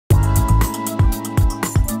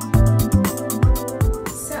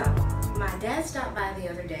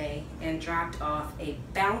and dropped off a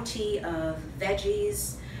bounty of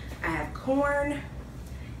veggies. I have corn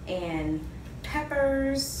and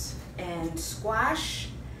peppers and squash.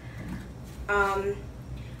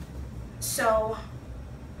 So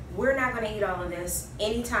we're not going to eat all of this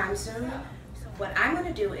anytime soon. What I'm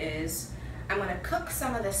going to do is I'm going to cook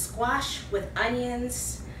some of the squash with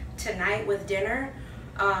onions tonight with dinner,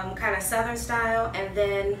 kind of southern style, and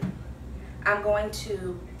then I'm going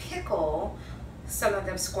to pickle some of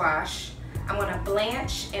the squash. I'm going to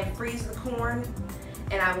blanch and freeze the corn,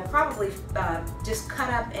 and I will probably just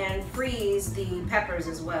cut up and freeze the peppers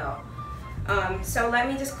as well. So let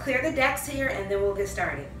me just clear the decks here and then we'll get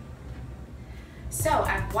started. So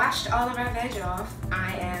I've washed all of our veg off.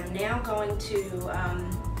 I am now going to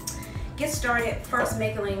get started first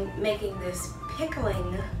making this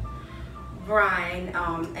pickling brine.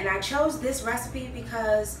 And I chose this recipe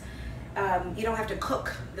because you don't have to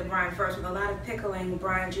cook the brine first. With a lot of pickling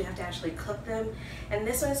brines, you have to actually cook them. And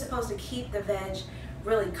this one is supposed to keep the veg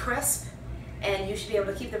really crisp, and you should be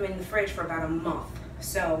able to keep them in the fridge for about a month.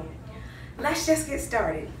 So let's just get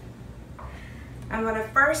started. I'm gonna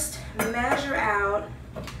first measure out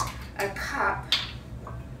a cup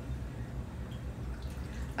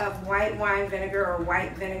of white wine vinegar or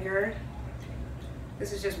white vinegar.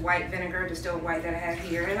 This is just white vinegar, distilled white that I have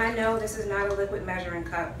here. And I know this is not a liquid measuring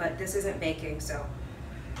cup, but this isn't baking, so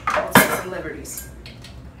I'll take some liberties.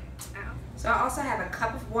 So I also have a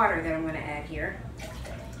cup of water that I'm gonna add here.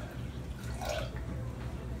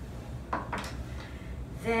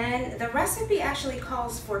 Then the recipe actually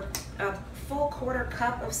calls for a full quarter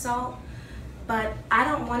cup of salt, but I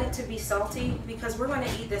don't want it to be salty because we're going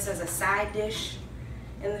to eat this as a side dish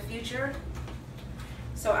in the future.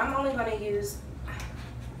 So I'm only going to use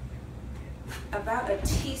about a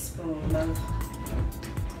teaspoon of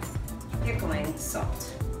pickling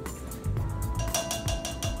salt.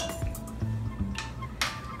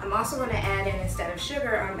 I'm also going to add in, instead of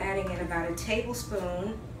sugar, I'm adding in about a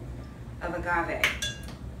tablespoon of agave.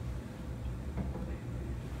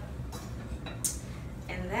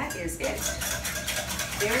 And that is it.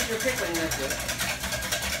 There's your pickling liquid.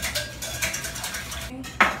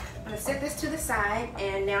 I'm going to set this to the side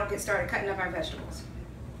and now get started cutting up our vegetables.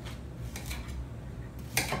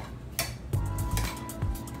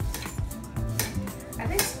 I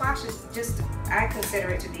think squash is just, I consider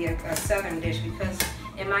it to be a southern dish because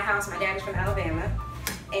in my house, my dad is from Alabama,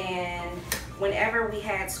 and whenever we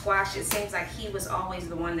had squash, it seems like he was always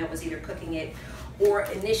the one that was either cooking it or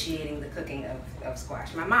initiating the cooking of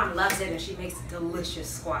squash. My mom loves it and she makes delicious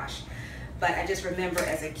squash. But I just remember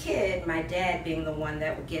as a kid, my dad being the one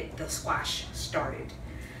that would get the squash started.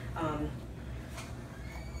 And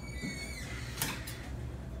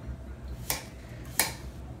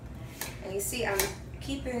you see I'm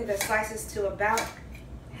keeping the slices to about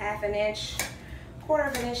 ½ an inch, quarter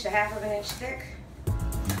of an inch to ½ of an inch thick.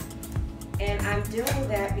 And I'm doing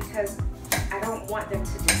that because I don't want them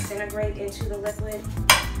to disintegrate into the liquid.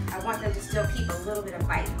 I want them to still keep a little bit of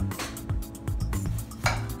bite.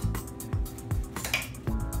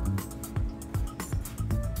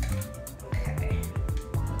 Okay.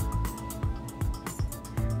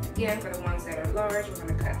 Again, for the ones that are large, we're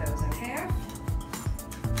going to cut those in half.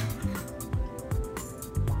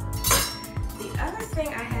 The other thing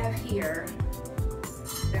I have here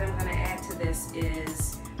that I'm going to add to this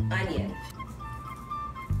is onion.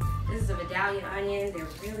 This is a Vidalia onion. They're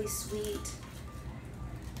really sweet,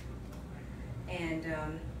 and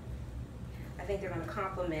I think they're going to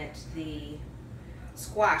complement the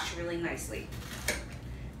squash really nicely.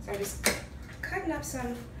 So I'm just cutting up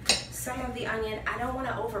some of the onion. I don't want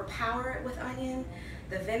to overpower it with onion.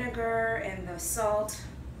 The vinegar and the salt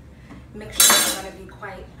mixture is going to be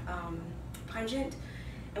quite pungent,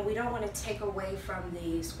 and we don't want to take away from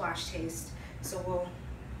the squash taste. So we'll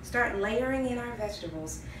start layering in our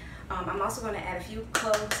vegetables. I'm also going to add a few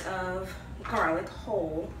cloves of garlic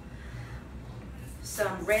whole,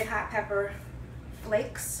 some red hot pepper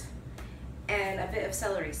flakes, and a bit of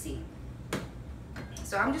celery seed.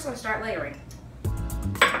 So I'm just going to start layering.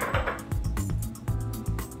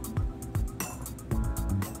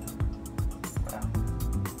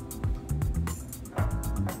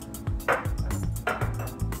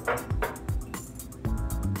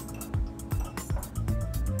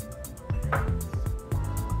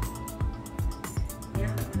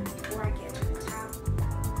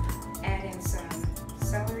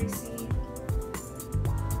 Celery seed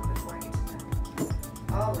before I get to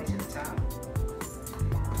that, all the way to the top,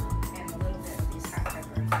 and a little bit of these hot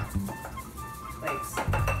pepper flakes.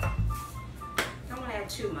 Don't want to add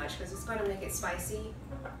too much because it's going to make it spicy.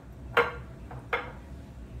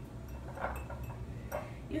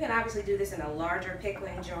 You can obviously do this in a larger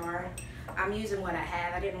pickling jar. I'm using what I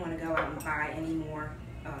have. I didn't want to go out and buy any more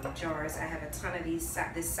jars. I have a ton of these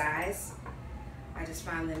this size. I just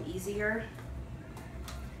find them easier.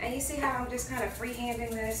 And you see how I'm just kind of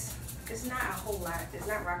freehanding this? It's not a whole lot. It's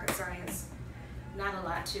not rocket science. Not a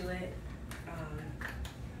lot to it.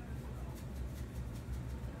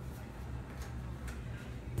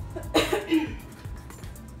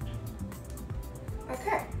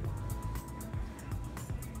 Okay.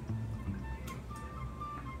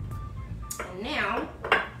 And now,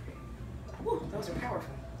 whew, those are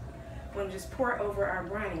powerful. I'm going to just pour it over our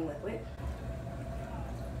brining liquid.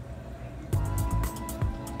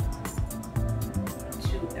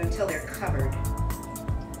 Until they're covered.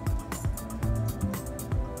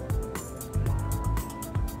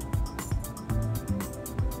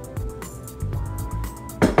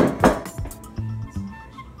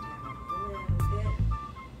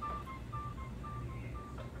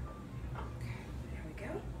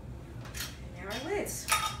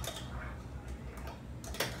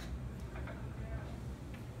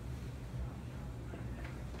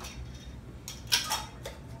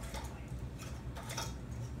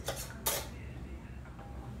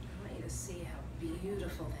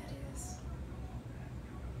 Beautiful that is.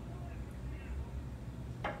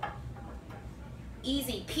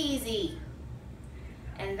 Easy peasy.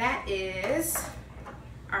 And that is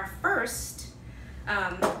our first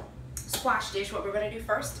squash dish, what we're going to do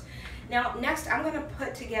first. Now next I'm going to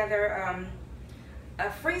put together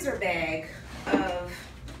a freezer bag of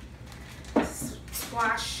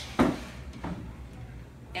squash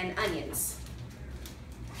and onions.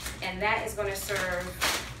 And that is going to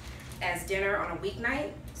serve as dinner on a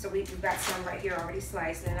weeknight. So we've got some right here already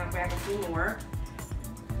sliced, and then I'll grab a few more.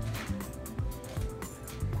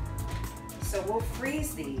 So we'll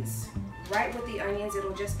freeze these right with the onions.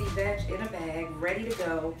 It'll just be veg in a bag, ready to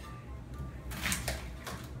go.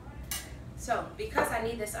 So because I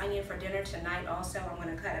need this onion for dinner tonight also, I'm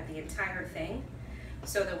gonna cut up the entire thing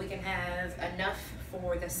so that we can have enough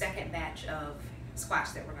for the second batch of squash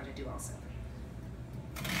that we're gonna do also.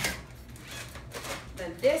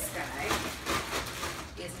 Then this guy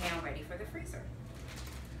is now ready for the freezer.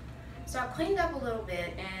 So I cleaned up a little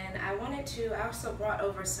bit, and I also brought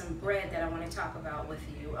over some bread that I want to talk about with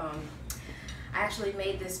you. I actually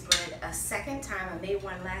made this bread a second time. I made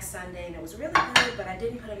one last Sunday and it was really good, but I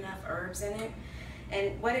didn't put enough herbs in it.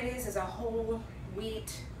 And what it is a whole grain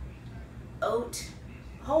wheat,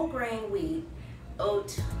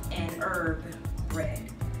 oat, and herb bread.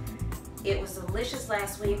 It was delicious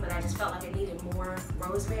last week, but I just felt like it needed more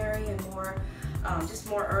rosemary and just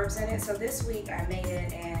more herbs in it. So this week I made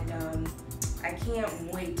it, and I can't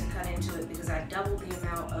wait to cut into it because I doubled the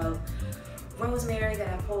amount of rosemary that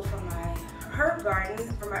I pulled from my herb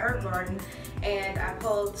garden, and I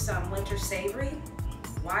pulled some winter savory.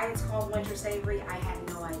 Why it's called winter savory, I had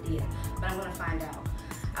no idea, but I'm gonna find out.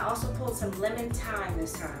 I also pulled some lemon thyme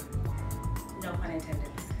this time, no pun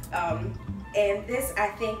intended. And this, I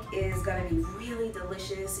think, is gonna be really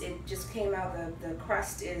delicious. It just came out, the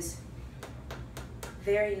crust is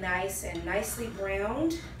very nice and nicely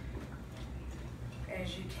browned,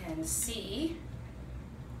 as you can see.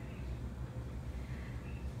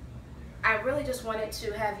 I really just wanted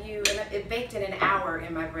to have you, and it baked in an hour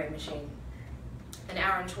in my bread machine, an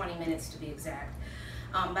hour and 20 minutes to be exact.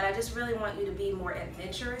 But I just really want you to be more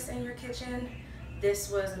adventurous in your kitchen.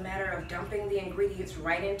 This was a matter of dumping the ingredients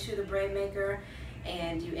right into the bread maker,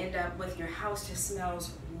 and you end up with your house just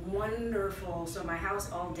smells wonderful. So my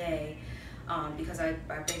house all day, because I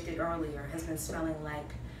baked it earlier, has been smelling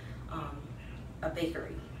like a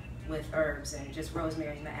bakery with herbs, and just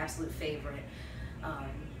rosemary is my absolute favorite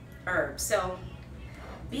herb. So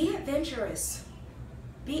be adventurous.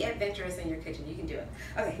 Be adventurous in your kitchen. You can do it.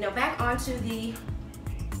 Okay, now back onto the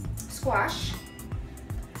squash.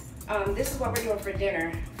 This is what we're doing for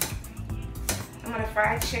dinner. I'm gonna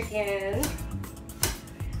fry chicken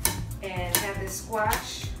and have this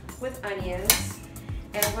squash with onions,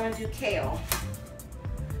 and I'm gonna do kale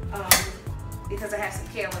because I have some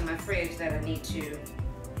kale in my fridge that I need to.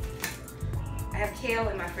 I have kale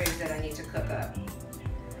in my fridge that I need to cook up.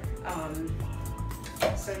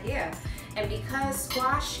 So yeah, and because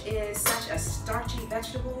squash is such a starchy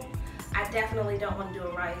vegetable, I definitely don't want to do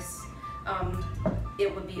a rice.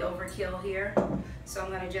 It would be overkill here. So I'm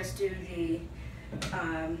going to just do the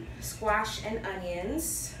squash and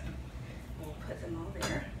onions. We'll put them all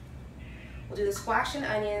there. We'll do the squash and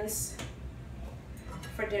onions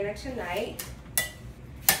for dinner tonight.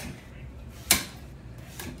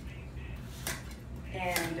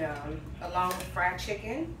 And along with fried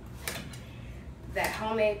chicken. that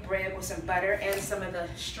homemade bread with some butter and some of the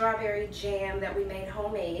strawberry jam that we made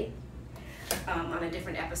homemade on a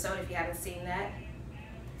different episode. If you haven't seen that,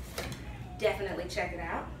 definitely check it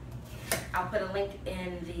out. I'll put a link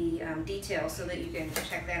in the details so that you can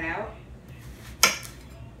check that out.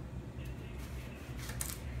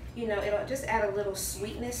 You know, it'll just add a little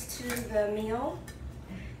sweetness to the meal.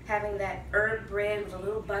 Having that herb bread with a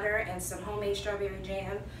little butter and some homemade strawberry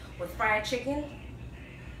jam with fried chicken,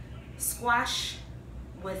 squash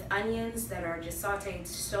with onions that are just sauteed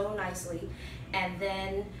so nicely, and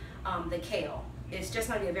then the kale. It's just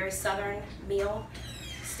going to be a very southern meal.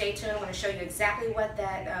 Stay tuned. I'm going to show you exactly what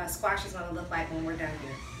that squash is going to look like when we're done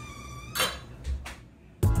here.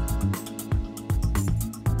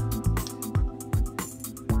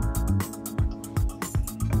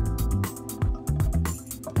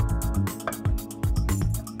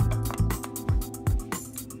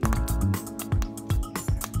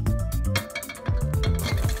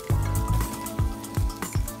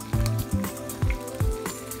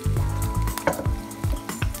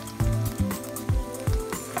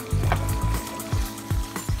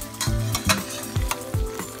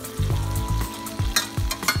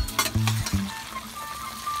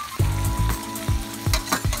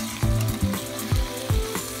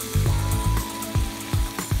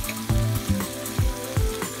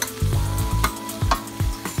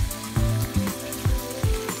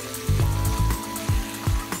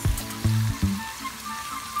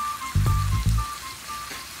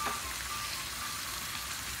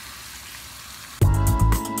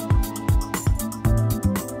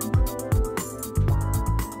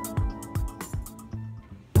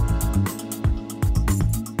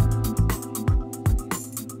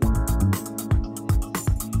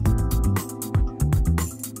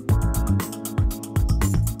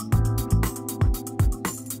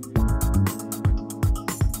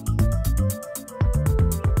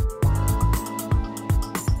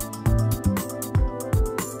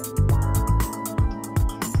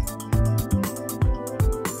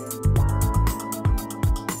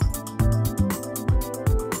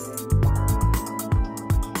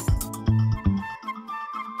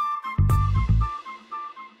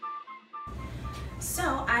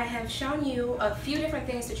 So I have shown you a few different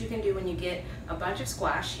things that you can do when you get a bunch of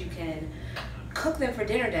squash. You can cook them for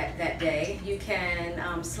dinner that day. You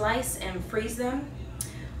can slice and freeze them,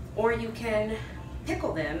 or you can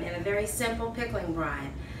pickle them in a very simple pickling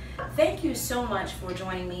brine. Thank you so much for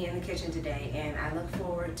joining me in the kitchen today, and I look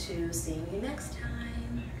forward to seeing you next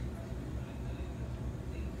time.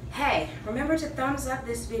 Hey, remember to thumbs up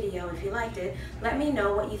this video if you liked it. Let me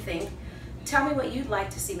know what you think. Tell me what you'd like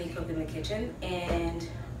to see me cook in the kitchen, and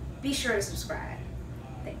be sure to subscribe.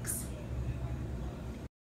 Thanks.